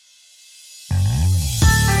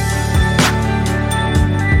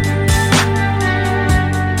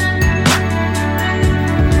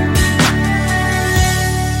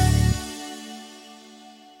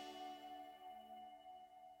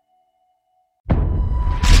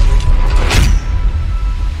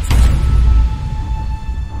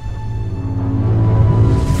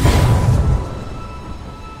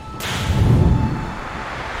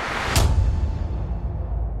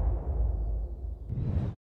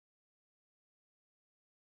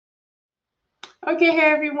Okay,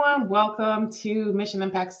 hey everyone, welcome to Mission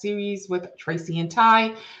Impact Series with Tracy and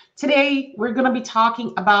Ty. Today, we're going to be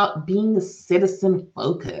talking about being citizen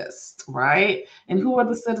focused, right? And who are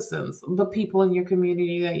the citizens? The people in your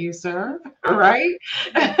community that you serve, right?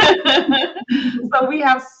 So, we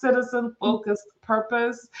have citizen focused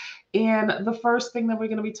purpose. And the first thing that we're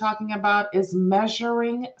going to be talking about is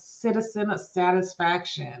measuring citizen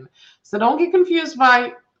satisfaction. So, don't get confused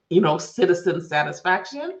by, citizen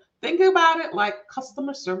satisfaction. Think about it like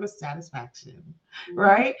customer service satisfaction,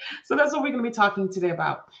 right? So that's what we're going to be talking today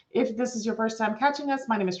about. If this is your first time catching us,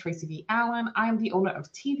 my name is Tracy V. Allen. I am the owner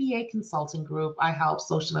of TVA Consulting Group. I help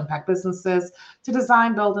social impact businesses to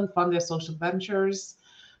design, build, and fund their social ventures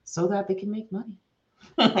so that they can make money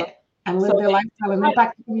and live So their they lifestyle and right,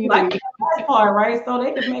 impact the like community. that part, right? So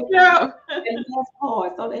they can make Yeah. and that's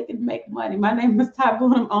hard, so they can make money. My name is Ty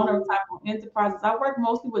Boone. I'm owner of Ty Boone Enterprises. I work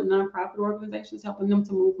mostly with nonprofit organizations, helping them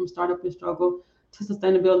to move from startup and struggle to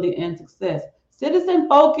sustainability and success. Citizen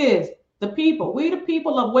focus, the people. We the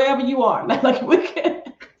people of wherever you are. Like we can.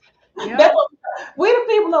 That's Yeah. what we the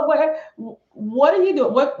people of where. What are you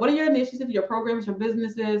doing? What are your initiatives, your programs, your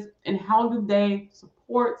businesses, and how do they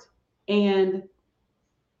support and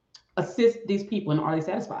assist these people, and are they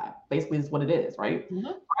satisfied? Basically, is what it is, right?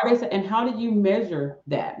 Mhm. Are they, and how do you measure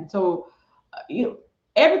that? And so, you know,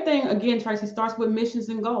 everything again, Tracy, starts with missions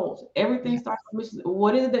and goals. Everything starts with missions.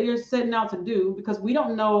 What is it that you're setting out to do? Because we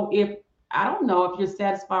don't know if I don't know if you're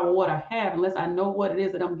satisfied with what I have unless I know what it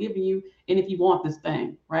is that I'm giving you, and if you want this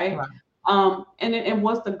thing, right? Right. And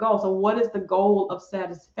what's the goal? So, what is the goal of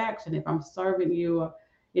satisfaction? If I'm serving you,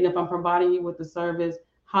 if I'm providing you with the service,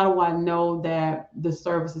 how do I know that the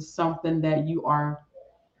service is something that you are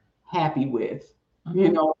happy with,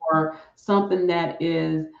 Mhm. or something that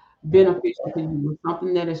is beneficial to you, or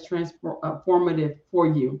something that is transformative for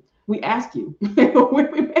you? We ask you.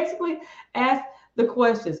 We basically ask the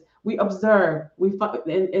questions. We observe.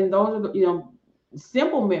 And those are the,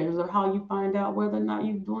 simple measures of how you find out whether or not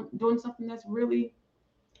you're doing something that's really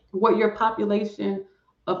what your population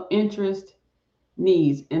of interest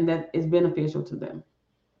needs and that is beneficial to them.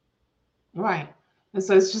 Right. And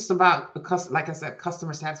so it's just about like I said,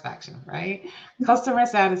 customer satisfaction, right? Customer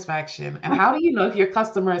satisfaction. And how do you know if your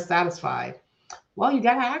customer is satisfied? Well, you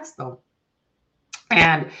gotta ask them.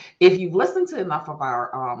 And if you've listened to enough of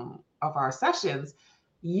our sessions,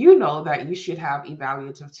 you know that you should have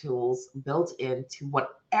evaluative tools built into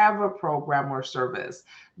whatever program or service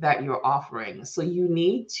that you're offering. So you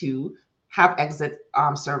need to have exit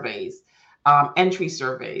surveys, entry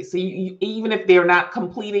surveys. So even if they're not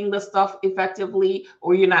completing the stuff effectively,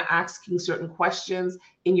 or you're not asking certain questions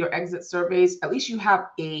in your exit surveys, at least you have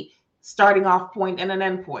a starting off point and an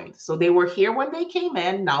end point. So they were here when they came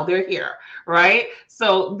in, now they're here, right?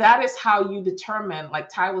 So that is how you determine, like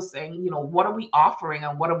Ty was saying, what are we offering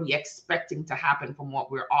and what are we expecting to happen from what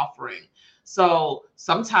we're offering. So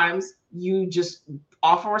sometimes you just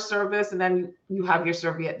offer a service and then you have your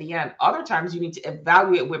survey at the end. Other times you need to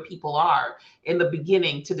evaluate where people are in the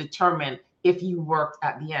beginning to determine if you worked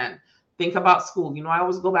at the end. Think about school. I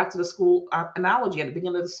always go back to the school analogy. At the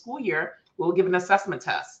beginning of the school year, we'll give an assessment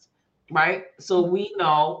test, right? So we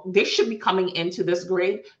know they should be coming into this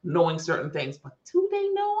grade knowing certain things, but do they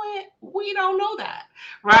know it? We don't know that,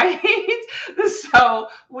 right? So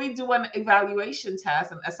we do an evaluation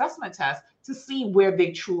test, an assessment test to see where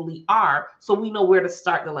they truly are so we know where to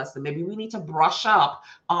start the lesson. Maybe we need to brush up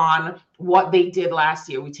on what they did last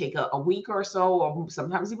year. We take a week or so, or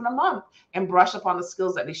sometimes even a month, and brush up on the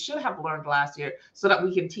skills that they should have learned last year so that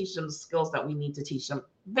we can teach them the skills that we need to teach them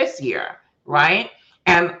this year, right?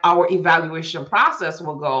 And our evaluation process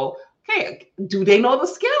will go, okay, do they know the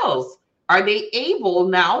skills? Are they able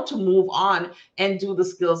now to move on and do the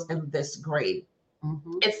skills in this grade?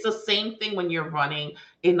 Mhm. It's the same thing when you're running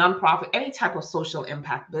a nonprofit, any type of social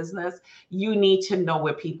impact business. You need to know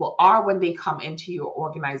where people are when they come into your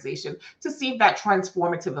organization to see if that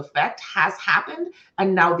transformative effect has happened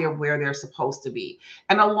and now they're where they're supposed to be.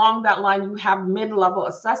 And along that line, you have mid-level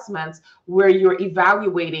assessments where you're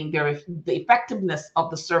evaluating the effectiveness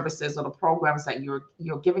of the services or the programs that you're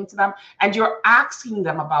giving to them, and you're asking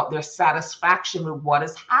them about their satisfaction with what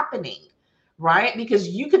is happening, right? Because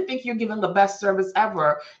you could think you're giving the best service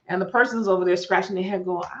ever, and the person's over there scratching their head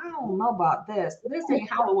going, I don't know about this. This ain't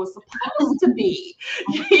how it was supposed to be,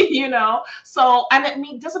 So,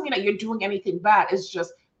 and doesn't mean that you're doing anything bad. It's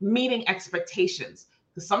just meeting expectations.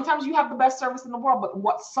 Because sometimes you have the best service in the world, but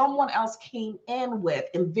what someone else came in with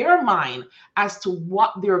in their mind as to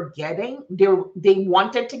what they're getting, they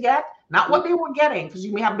wanted to get, not what they were getting, because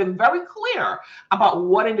you may have been very clear about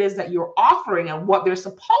what it is that you're offering and what they're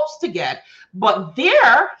supposed to get, but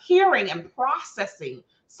they're hearing and processing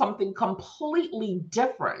something completely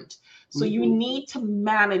different. So you need to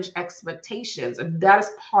manage expectations, and that is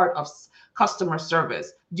part of customer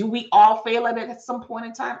service. Do we all fail at it at some point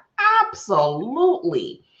in time?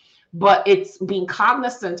 Absolutely. But it's being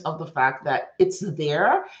cognizant of the fact that it's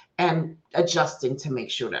there and adjusting to make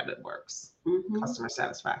sure that it works. Customer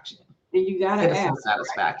satisfaction. And you gotta Citizen ask,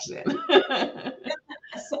 satisfaction. right?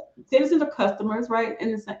 Citizens are customers, right?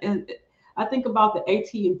 And I think about the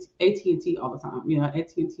AT&T all the time. You know,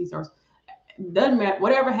 AT&T service. Doesn't matter.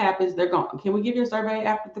 Whatever happens, they're going. Can we give you a survey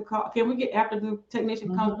after the call? Can we get after the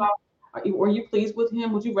technician comes by? Were you pleased with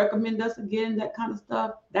him? Would you recommend us again? That kind of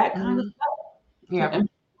stuff. That kind of stuff. Yeah. And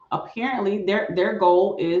apparently, their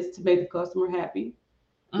goal is to make the customer happy.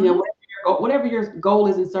 You know, whatever your goal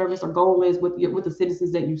is in service or goal is with the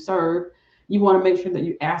citizens that you serve, you want to make sure that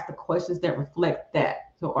you ask the questions that reflect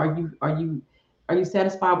that. So, are you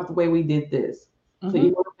satisfied with the way we did this? So you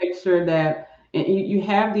want to make sure that, and you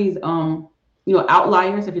have these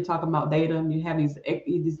outliers. If you're talking about data, you have these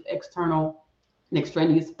external and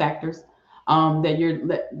extraneous factors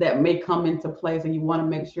that may come into place, and you want to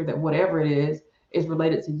make sure that whatever it is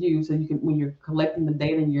related to you, so you can, when you're collecting the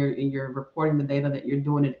data and you're reporting the data, that you're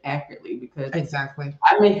doing it accurately. Because exactly,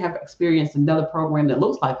 I may have experienced another program that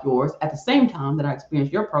looks like yours at the same time that I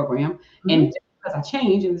experienced your program, and because I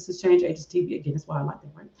change, and this is Change Agents TV again, that's why I like that,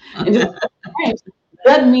 right? And just change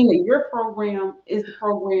doesn't mean that your program is the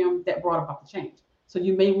program that brought about the change. So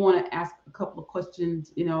you may want to ask a couple of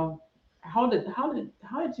questions. You know, how did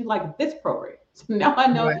you like this program? So now I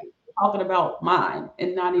know you're talking about mine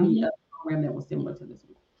and not any other program that was similar to this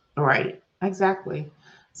one. Right. Exactly.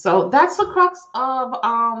 So that's the crux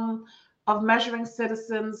of measuring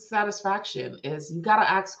citizens' satisfaction. Is you got to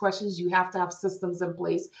ask questions. You have to have systems in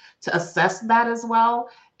place to assess that as well.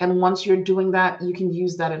 And once you're doing that, you can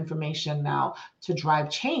use that information now to drive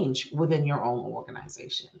change within your own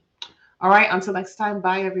organization. All right. Until next time.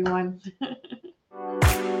 Bye, everyone.